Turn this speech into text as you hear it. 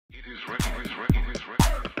In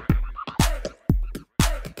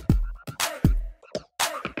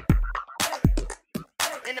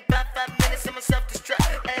about 5 minutes, I'ma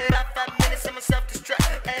self-destruct. About 5 minutes, I'ma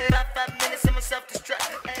self-destruct. About 5 minutes, I'ma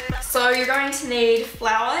self-destruct. So you're going to need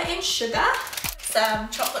flour and sugar, some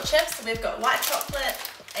chocolate chips. So we've got white chocolate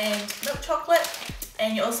and milk chocolate,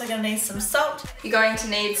 and you're also going to need some salt. you're going to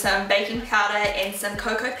need some baking powder and some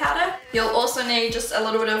cocoa powder. You'll also need just a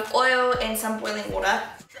little bit of oil and some boiling water.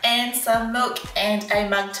 And some milk and a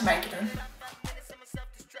mug to make it in.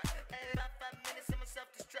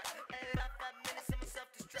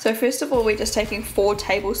 So first of all, we're just taking 4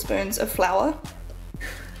 tablespoons of flour.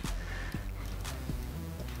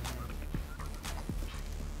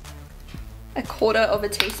 A 1/4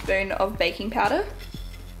 teaspoon of baking powder.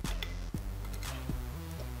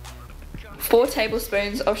 4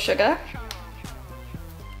 tablespoons of sugar.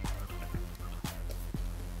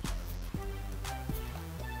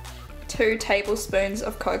 2 tablespoons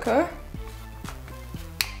of cocoa.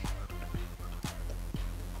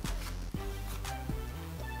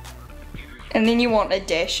 And then you want a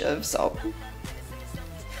dash of salt.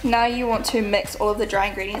 Now you want to mix all of the dry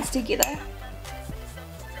ingredients together.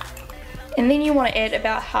 And then you want to add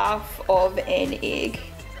about half of an egg.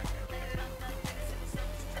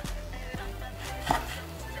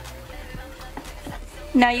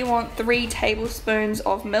 Now you want 3 tablespoons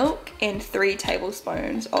of milk and 3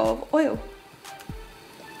 tablespoons of oil.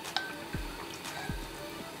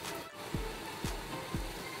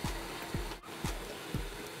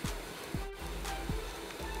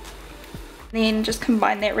 Then just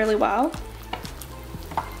combine that really well.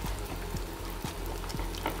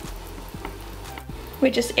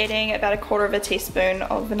 We're just adding about a 1/4 teaspoon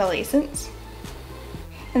of vanilla essence.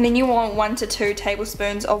 And then you want 1 to 2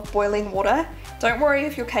 tablespoons of boiling water. Don't worry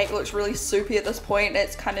if your cake looks really soupy at this point,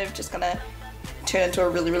 it's kind of just gonna turn into a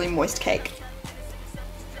really moist cake.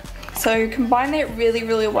 So combine that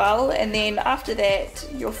really well, and then after that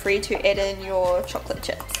you're free to add in your chocolate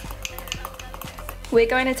chips. We're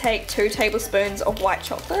going to take 2 tablespoons of white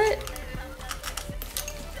chocolate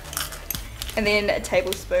and then a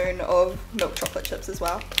tablespoon of milk chocolate chips as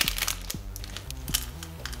well.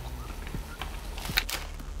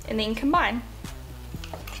 And then combine.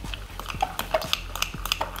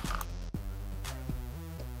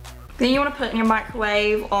 Then you want to put it in your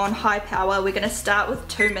microwave on high power. We're going to start with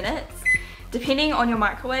 2 minutes. Depending on your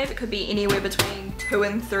microwave, it could be anywhere between 2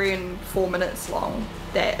 and 3 and 4 minutes long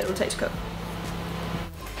that it'll take to cook.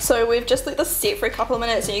 So we've just let this set for a couple of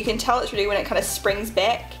minutes, and you can tell it's ready when it kind of springs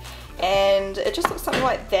back, and it just looks something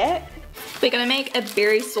like that. We're going to make a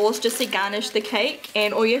berry sauce just to garnish the cake,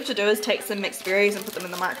 and all you have to do is take some mixed berries and put them in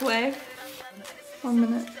the microwave. 1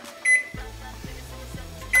 minute.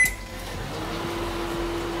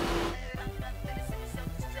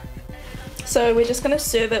 So we're just going to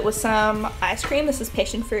serve it with some ice cream. This is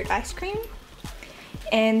passion fruit ice cream.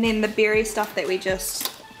 And then the berry stuff that we just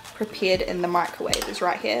prepared in the microwave is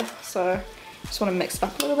right here. So just want to mix it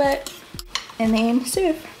up a little bit and then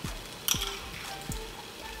serve.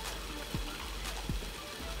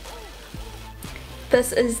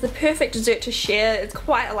 This is the perfect dessert to share. It's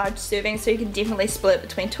quite a large serving, so you can definitely split it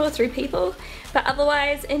between 2 or 3 people. But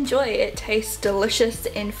otherwise, enjoy. It tastes delicious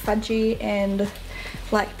and fudgy and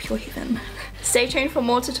like pure heaven. Stay tuned for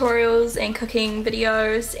more tutorials and cooking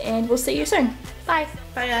videos, and we'll see you soon. Bye.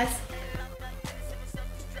 Bye guys.